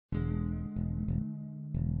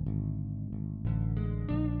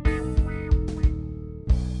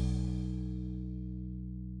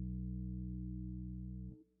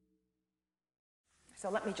So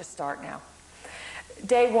let me just start now.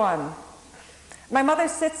 Day one. My mother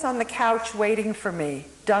sits on the couch waiting for me,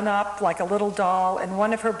 done up like a little doll in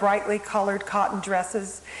one of her brightly colored cotton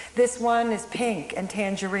dresses. This one is pink and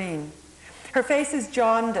tangerine. Her face is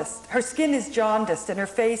jaundiced, her skin is jaundiced, and her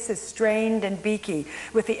face is strained and beaky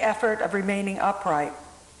with the effort of remaining upright.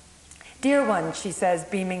 "Dear one," she says,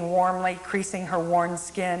 beaming warmly, creasing her worn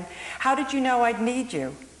skin, "how did you know I'd need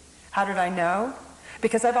you?" How did I know?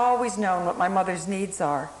 Because I've always known what my mother's needs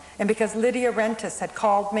are, and because Lydia Rentis had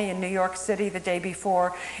called me in New York City the day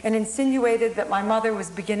before and insinuated that my mother was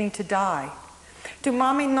beginning to die. "Tu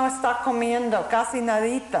mami no está comiendo casi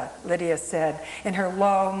nadita," Lydia said in her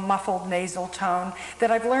low, muffled nasal tone that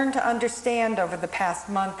I've learned to understand over the past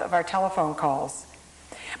month of our telephone calls.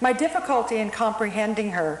 My difficulty in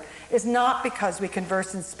comprehending her is not because we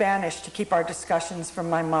converse in Spanish to keep our discussions from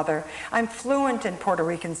my mother. I'm fluent in Puerto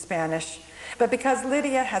Rican Spanish, but because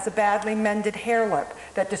Lydia has a badly mended hair lip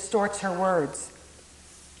that distorts her words.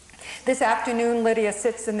 This afternoon, Lydia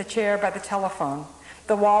sits in the chair by the telephone.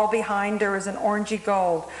 The wall behind her is an orangey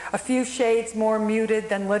gold, a few shades more muted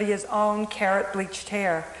than Lydia's own carrot-bleached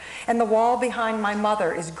hair, and the wall behind my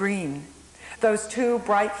mother is green. Those two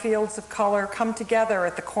bright fields of color come together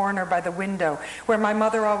at the corner by the window where my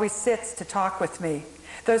mother always sits to talk with me.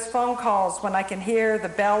 Those phone calls when I can hear the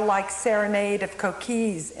bell-like serenade of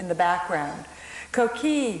coquilles in the background.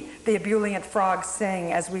 Coquille, the ebullient frogs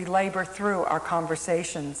sing as we labor through our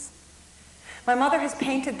conversations. My mother has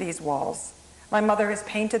painted these walls. My mother has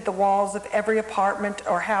painted the walls of every apartment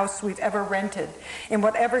or house we've ever rented, in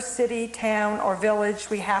whatever city, town, or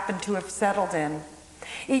village we happen to have settled in.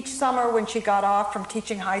 Each summer when she got off from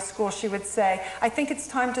teaching high school, she would say, "I think it's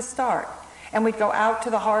time to start." And we'd go out to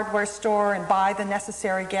the hardware store and buy the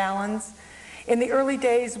necessary gallons. In the early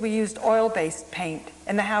days, we used oil-based paint,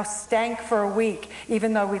 and the house stank for a week,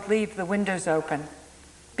 even though we'd leave the windows open.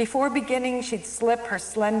 Before beginning, she'd slip her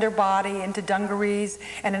slender body into dungarees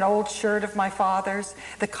and an old shirt of my father's,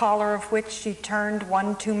 the collar of which she'd turned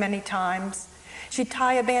one too many times. She'd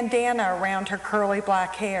tie a bandana around her curly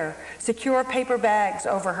black hair, secure paper bags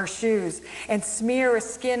over her shoes, and smear a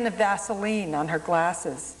skin of Vaseline on her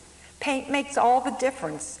glasses. "Paint makes all the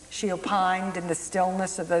difference," she opined in the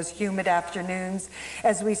stillness of those humid afternoons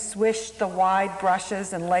as we swished the wide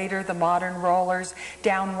brushes and later the modern rollers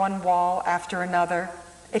down one wall after another.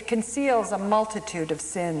 "It conceals a multitude of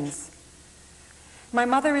sins." My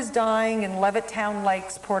mother is dying in Levittown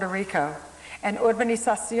Lakes, Puerto Rico, an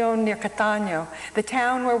urbanización near Cataño, the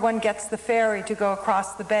town where one gets the ferry to go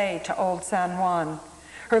across the bay to Old San Juan.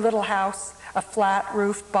 Her little house, a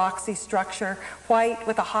flat-roofed, boxy structure, white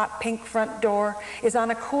with a hot pink front door, is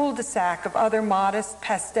on a cul-de-sac of other modest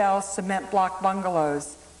pastel cement block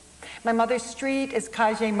bungalows. My mother's street is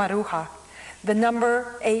Calle Maruja, the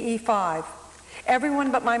number AE5.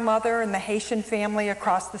 Everyone but my mother and the Haitian family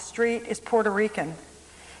across the street is Puerto Rican.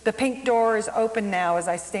 The pink door is open now as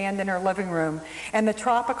I stand in her living room, and the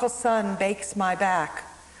tropical sun bakes my back.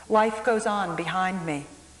 Life goes on behind me.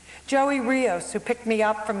 Joey Rios, who picked me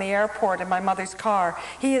up from the airport in my mother's car,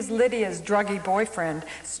 he is Lydia's druggy boyfriend,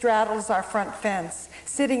 straddles our front fence,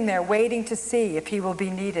 sitting there waiting to see if he will be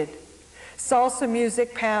needed. Salsa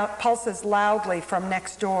music pulses loudly from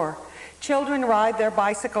next door. Children ride their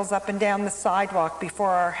bicycles up and down the sidewalk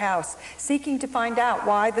before our house, seeking to find out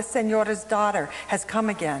why the señora's daughter has come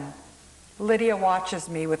again. Lydia watches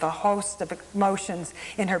me with a host of emotions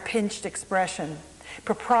in her pinched expression.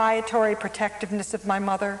 Proprietary protectiveness of my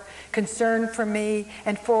mother, concern for me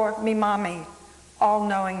and for mi mami,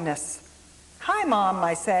 all-knowingness. "Hi, Mom,"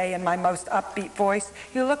 I say in my most upbeat voice.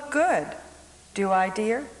 "You look good." "Do I,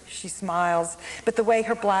 dear?" She smiles, but the way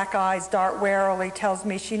her black eyes dart warily tells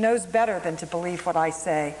me she knows better than to believe what I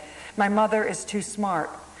say. My mother is too smart.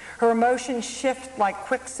 Her emotions shift like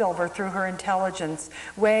quicksilver through her intelligence,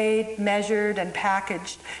 weighed, measured, and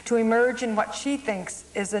packaged to emerge in what she thinks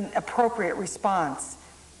is an appropriate response.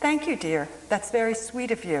 "Thank you, dear. That's very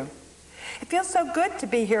sweet of you." "It feels so good to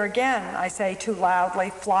be here again," I say too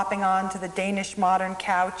loudly, flopping onto the Danish modern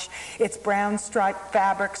couch, its brown striped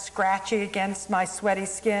fabric scratchy against my sweaty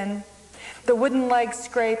skin. The wooden legs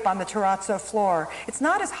scrape on the terrazzo floor. It's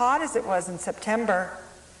not as hot as it was in September.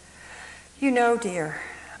 "You know, dear,"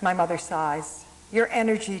 my mother sighs, "your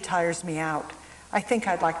energy tires me out. I think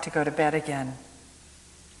I'd like to go to bed again."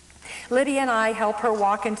 Lydia and I help her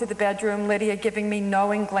walk into the bedroom, Lydia giving me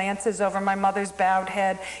knowing glances over my mother's bowed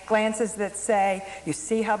head, glances that say, "You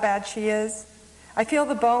see how bad she is?" I feel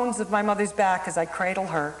the bones of my mother's back as I cradle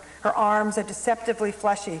her. Her arms are deceptively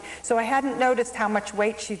fleshy, so I hadn't noticed how much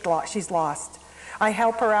weight she's lost. I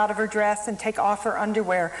help her out of her dress and take off her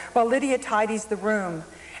underwear while Lydia tidies the room,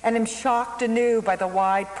 and am shocked anew by the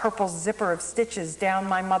wide purple zipper of stitches down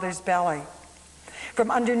my mother's belly. From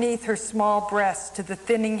underneath her small breast to the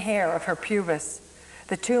thinning hair of her pubis,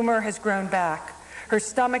 the tumor has grown back. Her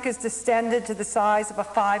stomach is distended to the size of a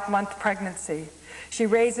 5-month pregnancy. She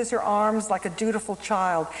raises her arms like a dutiful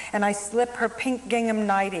child, and I slip her pink gingham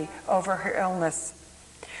nightie over her illness.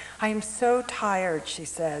 I am so tired, she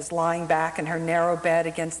says, lying back in her narrow bed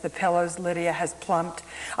against the pillows Lydia has plumped.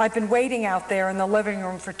 I've been waiting out there in the living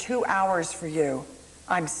room for 2 hours for you.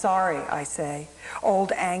 I'm sorry, I say,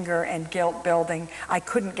 old anger and guilt building. I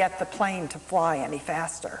couldn't get the plane to fly any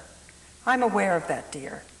faster. I'm aware of that,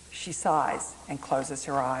 dear. She sighs and closes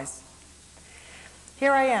her eyes.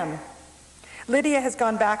 Here I am. Lydia has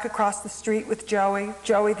gone back across the street with Joey.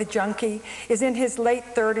 Joey, the junkie, is in his late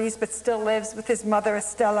 30s but still lives with his mother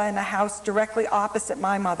Estella in a house directly opposite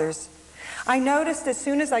my mother's. I noticed as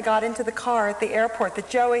soon as I got into the car at the airport that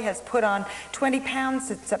Joey has put on 20 pounds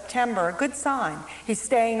since September, a good sign. He's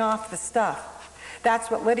staying off the stuff.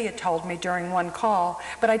 That's what Lydia told me during one call,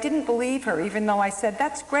 but I didn't believe her, even though I said,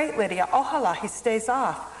 "That's great, Lydia. Ojalá he stays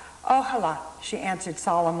off." "Ojalá," she answered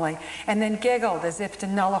solemnly, and then giggled as if to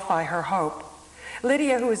nullify her hope.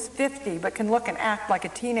 Lydia, who is 50 but can look and act like a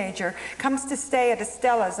teenager, comes to stay at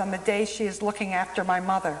Estella's on the day she is looking after my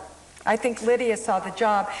mother. I think Lydia saw the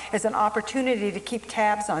job as an opportunity to keep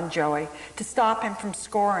tabs on Joey, to stop him from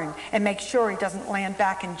scoring and make sure he doesn't land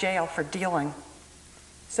back in jail for dealing.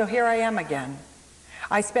 So here I am again.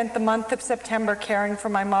 I spent the month of September caring for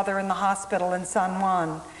my mother in the hospital in San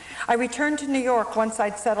Juan. I returned to New York once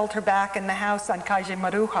I'd settled her back in the house on Calle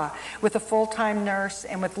Maruja with a full-time nurse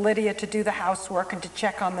and with Lydia to do the housework and to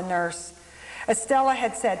check on the nurse. Estella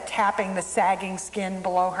had said, tapping the sagging skin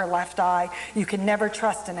below her left eye, "You can never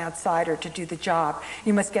trust an outsider to do the job.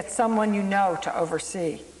 You must get someone you know to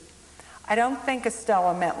oversee." I don't think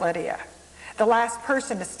Estella meant Lydia. The last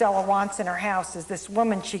person Estella wants in her house is this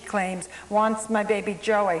woman she claims wants my baby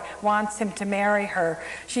Joey, wants him to marry her.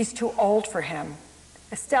 She's too old for him.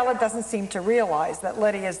 Estella doesn't seem to realize that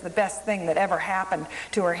Lydia is the best thing that ever happened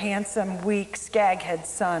to her handsome, weak, skaghead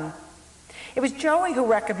son. It was Joey who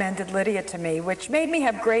recommended Lydia to me, which made me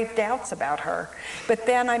have grave doubts about her. But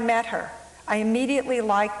then I met her. I immediately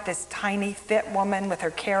liked this tiny, fit woman with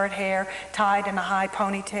her carrot hair tied in a high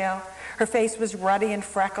ponytail. Her face was ruddy and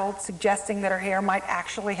freckled, suggesting that her hair might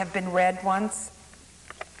actually have been red once.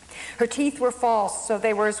 Her teeth were false, so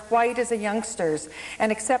they were as white as a youngster's,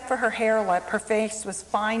 and except for her hair lip, her face was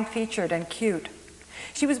fine-featured and cute.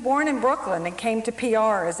 She was born in Brooklyn and came to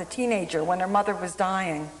PR as a teenager when her mother was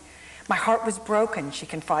dying. "My heart was broken," she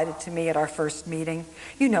confided to me at our first meeting.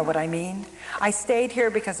 "You know what I mean. I stayed here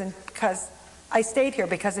because in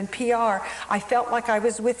PR I felt like I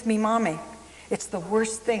was with me mommy. It's the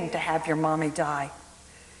worst thing to have your mommy die."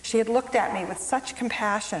 She had looked at me with such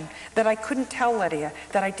compassion that I couldn't tell Lydia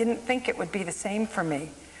that I didn't think it would be the same for me,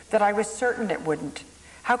 that I was certain it wouldn't.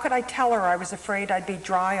 How could I tell her I was afraid I'd be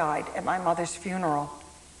dry-eyed at my mother's funeral?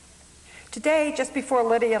 Today, just before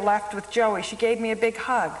Lydia left with Joey, she gave me a big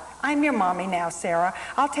hug. "I'm your mommy now, Sarah.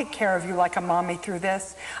 I'll take care of you like a mommy through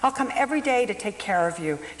this. I'll come every day to take care of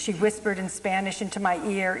you," she whispered in Spanish into my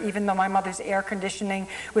ear, even though my mother's air conditioning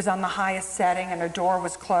was on the highest setting and her door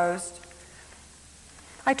was closed.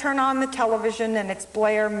 I turn on the television and its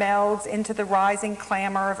blare melds into the rising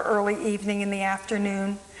clamor of early evening in the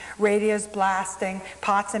afternoon. Radios blasting,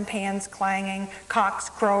 pots and pans clanging, cocks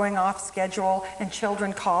crowing off schedule, and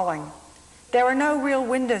children calling. There are no real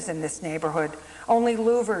windows in this neighborhood, only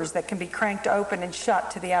louvers that can be cranked open and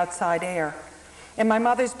shut to the outside air. In my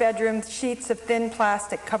mother's bedroom, sheets of thin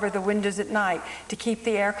plastic cover the windows at night to keep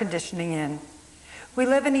the air conditioning in. We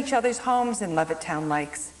live in each other's homes in Levittown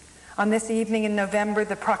Lakes. On this evening in November,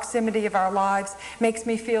 the proximity of our lives makes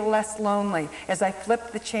me feel less lonely as I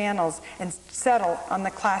flip the channels and settle on the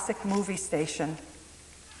classic movie station.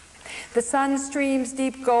 The sun streams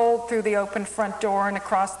deep gold through the open front door and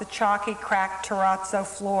across the chalky, cracked terrazzo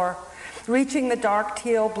floor, reaching the dark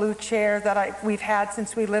teal blue chair that we've had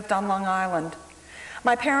since we lived on Long Island.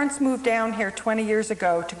 My parents moved down here 20 years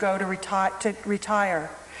ago to retire.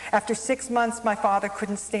 After 6 months, my father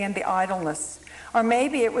couldn't stand the idleness. Or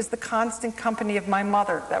maybe it was the constant company of my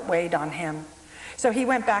mother that weighed on him. So he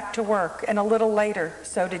went back to work, and a little later,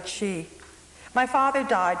 so did she. My father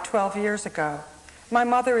died 12 years ago. My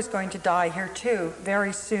mother is going to die here too,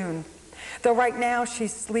 very soon, though right now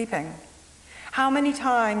she's sleeping. How many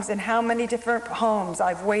times in how many different homes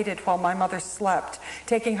I've waited while my mother slept,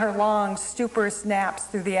 taking her long, stuporous naps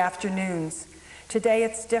through the afternoons. Today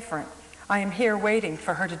it's different. I am here waiting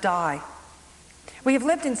for her to die. We have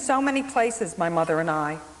lived in so many places, my mother and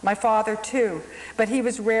I. My father, too, but he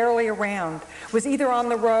was rarely around, was either on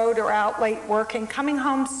the road or out late working, coming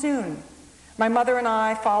home soon. My mother and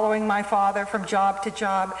I, following my father from job to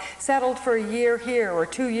job, settled for a year here or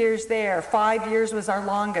 2 years there. 5 years was our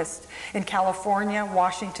longest in California,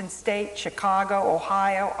 Washington State, Chicago,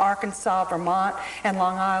 Ohio, Arkansas, Vermont, and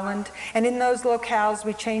Long Island. And in those locales,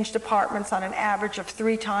 we changed apartments on an average of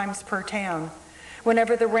 3 times per town.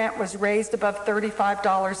 Whenever the rent was raised above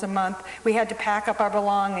 $35 a month, we had to pack up our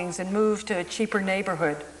belongings and move to a cheaper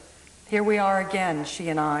neighborhood. Here we are again, she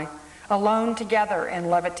and I, alone together in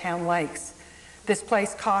Levittown Lakes. This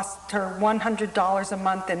place cost her $100 a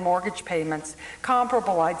month in mortgage payments,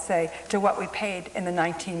 comparable, I'd say, to what we paid in the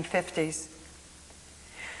 1950s.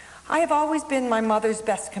 I have always been my mother's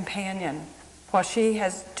best companion, while she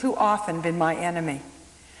has too often been my enemy.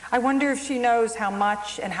 I wonder if she knows how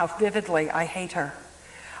much and how vividly I hate her.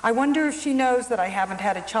 I wonder if she knows that I haven't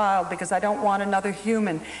had a child because I don't want another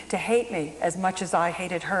human to hate me as much as I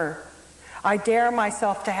hated her. I dare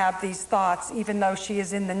myself to have these thoughts even though she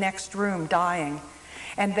is in the next room dying.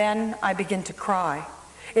 And then I begin to cry.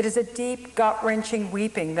 It is a deep, gut-wrenching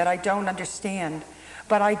weeping that I don't understand.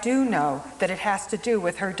 But I do know that it has to do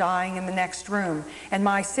with her dying in the next room and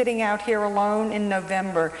my sitting out here alone in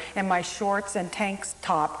November in my shorts and tank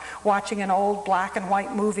top watching an old black and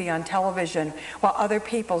white movie on television while other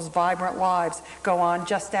people's vibrant lives go on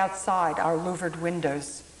just outside our louvered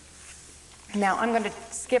windows. Now I'm going to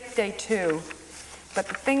skip day 2. But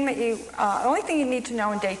the thing that only thing you need to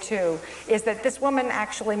know in day 2 is that this woman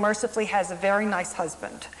actually mercifully has a very nice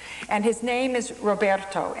husband. And his name is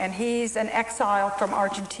Roberto, and he's an exile from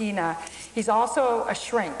Argentina. He's also a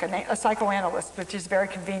shrink, a psychoanalyst, which is very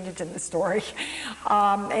convenient in the story.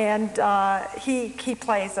 He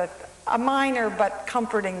plays a minor but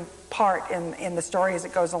comforting part in the story as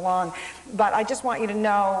it goes along. But I just want you to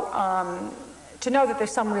know that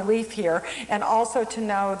there's some relief here, and also to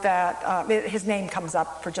know that his name comes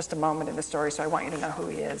up for just a moment in the story, so I want you to know who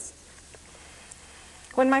he is.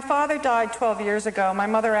 When my father died 12 years ago, my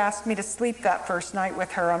mother asked me to sleep that first night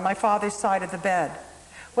with her on my father's side of the bed.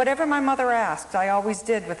 Whatever my mother asked, I always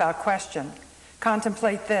did without question.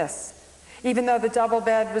 Contemplate this. Even though the double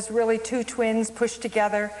bed was really 2 twins pushed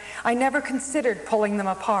together, I never considered pulling them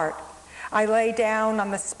apart. I lay down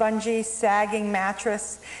on the spongy, sagging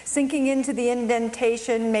mattress, sinking into the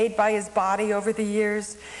indentation made by his body over the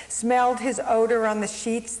years, smelled his odor on the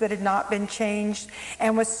sheets that had not been changed,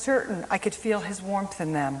 and was certain I could feel his warmth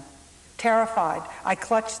in them. Terrified, I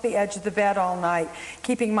clutched the edge of the bed all night,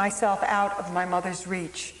 keeping myself out of my mother's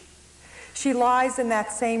reach. She lies in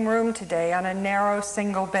that same room today on a narrow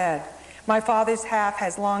single bed. My father's half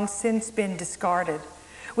has long since been discarded.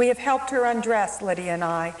 We have helped her undress, Lydia and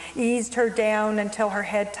I, eased her down until her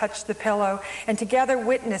head touched the pillow, and together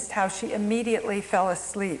witnessed how she immediately fell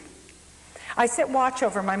asleep. I sit watch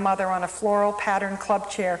over my mother on a floral patterned club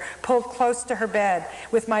chair, pulled close to her bed,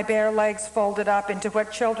 with my bare legs folded up into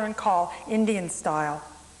what children call Indian style.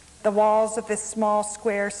 The walls of this small,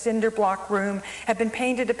 square, cinder block room have been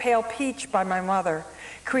painted a pale peach by my mother,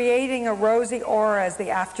 creating a rosy aura as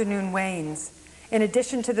the afternoon wanes. In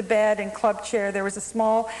addition to the bed and club chair, there was a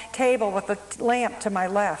small table with a lamp to my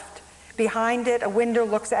left. Behind it, a window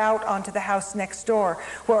looks out onto the house next door,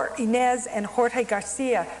 where Inez and Jorge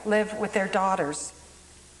Garcia live with their daughters.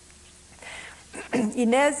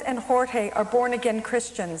 Inez and Jorge are born-again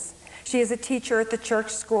Christians. She is a teacher at the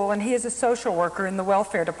church school, and he is a social worker in the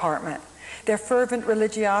welfare department. Their fervent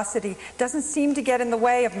religiosity doesn't seem to get in the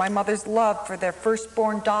way of my mother's love for their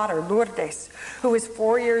firstborn daughter, Lourdes, who is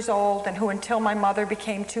 4 years old and who, until my mother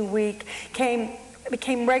became too weak, came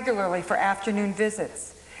regularly for afternoon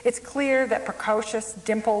visits. It's clear that precocious,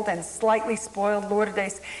 dimpled, and slightly spoiled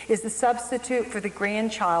Lourdes is the substitute for the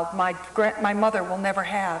grandchild my mother will never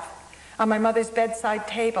have. On my mother's bedside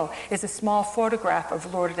table is a small photograph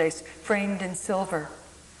of Lourdes framed in silver.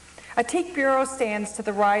 A teak bureau stands to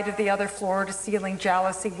the right of the other floor-to-ceiling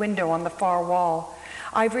jalousie window on the far wall.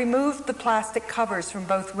 I've removed the plastic covers from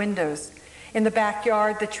both windows. In the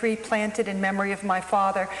backyard, the tree planted in memory of my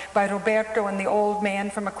father by Roberto and the old man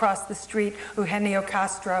from across the street, Eugenio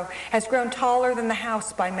Castro, has grown taller than the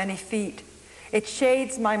house by many feet. It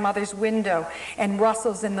shades my mother's window and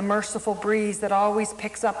rustles in the merciful breeze that always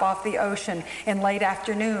picks up off the ocean in late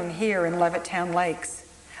afternoon here in Levittown Lakes.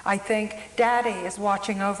 I think Daddy is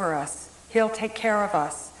watching over us. He'll take care of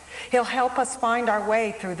us. He'll help us find our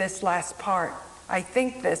way through this last part. I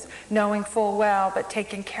think this, knowing full well that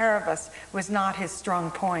taking care of us was not his strong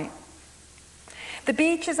point. The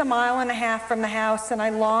beach is 1.5 miles from the house, and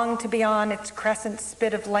I long to be on its crescent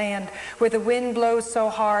spit of land where the wind blows so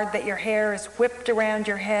hard that your hair is whipped around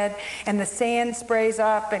your head and the sand sprays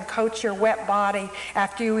up and coats your wet body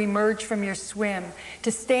after you emerge from your swim,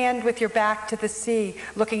 to stand with your back to the sea,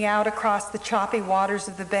 looking out across the choppy waters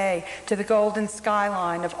of the bay to the golden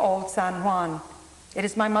skyline of Old San Juan. It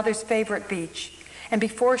is my mother's favorite beach. And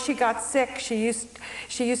before she got sick, she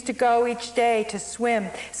used to go each day to swim,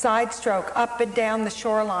 side stroke, up and down the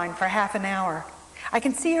shoreline for half an hour. I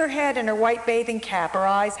can see her head in her white bathing cap, her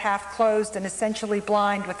eyes half closed and essentially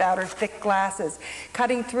blind without her thick glasses,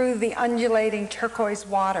 cutting through the undulating turquoise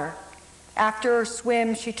water. After her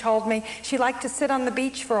swim, she told me she liked to sit on the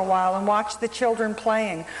beach for a while and watch the children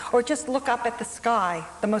playing, or just look up at the sky,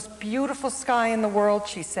 the most beautiful sky in the world,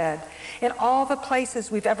 she said. In all the places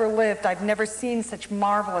we've ever lived, I've never seen such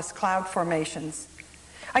marvelous cloud formations.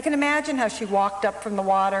 I can imagine how she walked up from the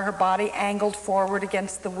water, her body angled forward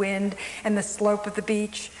against the wind and the slope of the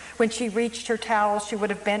beach. When she reached her towel, she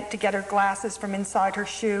would have bent to get her glasses from inside her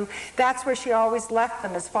shoe. That's where she always left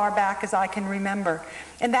them, as far back as I can remember.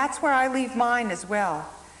 And that's where I leave mine as well.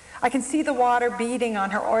 I can see the water beating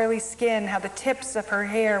on her oily skin, how the tips of her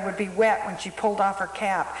hair would be wet when she pulled off her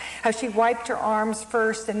cap, how she wiped her arms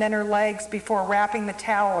first and then her legs before wrapping the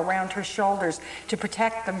towel around her shoulders to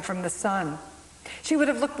protect them from the sun. She would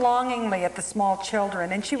have looked longingly at the small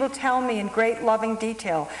children, and she will tell me in great loving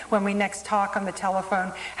detail when we next talk on the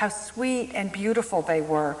telephone how sweet and beautiful they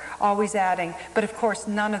were, always adding, but of course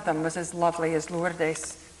none of them was as lovely as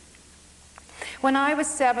Lourdes. When I was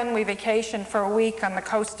 7, we vacationed for a week on the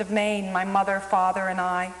coast of Maine, my mother, father, and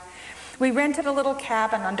I. We rented a little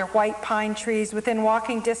cabin under white pine trees within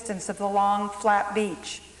walking distance of the long, flat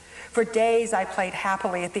beach. For days I played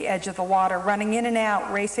happily at the edge of the water, running in and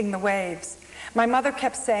out, racing the waves. My mother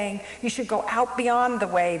kept saying, "You should go out beyond the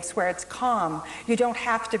waves where it's calm. You don't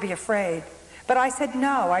have to be afraid." But I said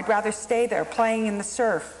no, I'd rather stay there playing in the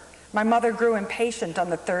surf. My mother grew impatient on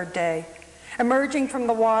the 3rd day. Emerging from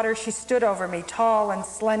the water, she stood over me, tall and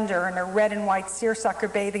slender in her red and white seersucker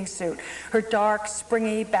bathing suit, her dark,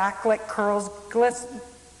 springy, backlit curls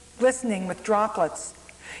glistening with droplets.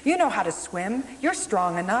 "You know how to swim. You're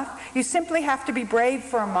strong enough. You simply have to be brave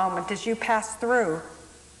for a moment as you pass through."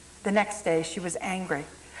 The next day, she was angry.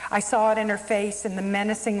 I saw it in her face, in the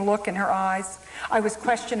menacing look in her eyes. I was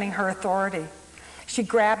questioning her authority. She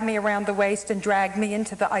grabbed me around the waist and dragged me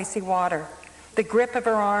into the icy water. The grip of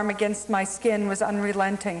her arm against my skin was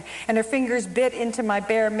unrelenting, and her fingers bit into my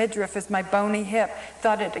bare midriff as my bony hip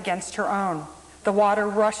thudded against her own. The water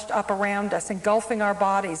rushed up around us, engulfing our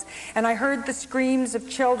bodies, and I heard the screams of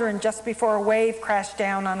children just before a wave crashed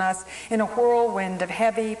down on us in a whirlwind of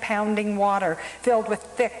heavy, pounding water filled with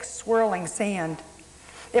thick, swirling sand.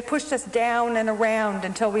 It pushed us down and around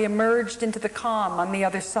until we emerged into the calm on the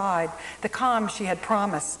other side, the calm she had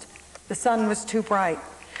promised. The sun was too bright.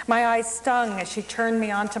 My eyes stung as she turned me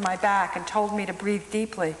onto my back and told me to breathe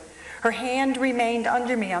deeply. Her hand remained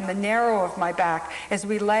under me on the narrow of my back as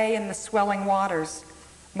we lay in the swelling waters.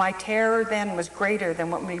 My terror then was greater than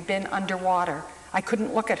when we'd been underwater. I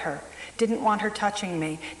couldn't look at her, didn't want her touching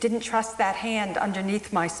me, didn't trust that hand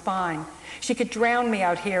underneath my spine. She could drown me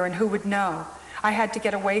out here, and who would know? I had to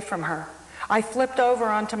get away from her. I flipped over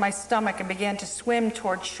onto my stomach and began to swim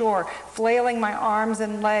toward shore, flailing my arms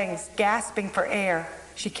and legs, gasping for air.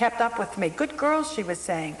 She kept up with me. "Good girl," she was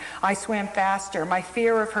saying. I swam faster, my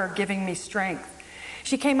fear of her giving me strength.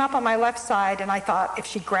 She came up on my left side, and I thought, if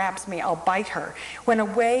she grabs me, I'll bite her, when a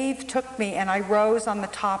wave took me and I rose on the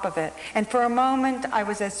top of it. And for a moment, I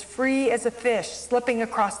was as free as a fish slipping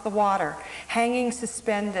across the water, hanging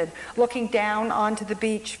suspended, looking down onto the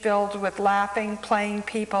beach filled with laughing, playing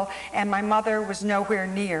people, and my mother was nowhere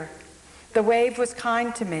near. The wave was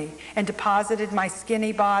kind to me and deposited my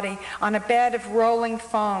skinny body on a bed of rolling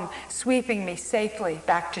foam, sweeping me safely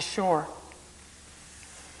back to shore.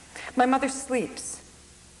 My mother sleeps.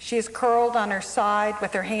 She is curled on her side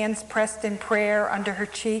with her hands pressed in prayer under her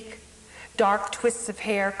cheek. Dark twists of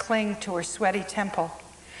hair cling to her sweaty temple.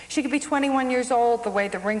 She could be 21 years old, the way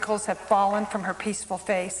the wrinkles have fallen from her peaceful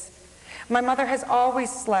face. My mother has always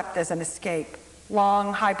slept as an escape,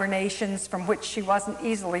 long hibernations from which she wasn't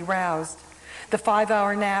easily roused. The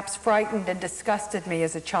 5-hour naps frightened and disgusted me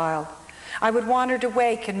as a child. I would want her to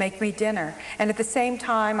wake and make me dinner, and at the same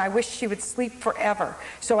time I wished she would sleep forever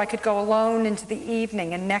so I could go alone into the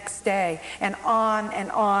evening and next day, and on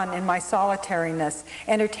in my solitariness,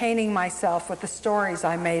 entertaining myself with the stories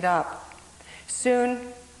I made up.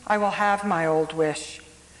 Soon I will have my old wish.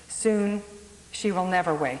 Soon she will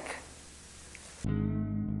never wake.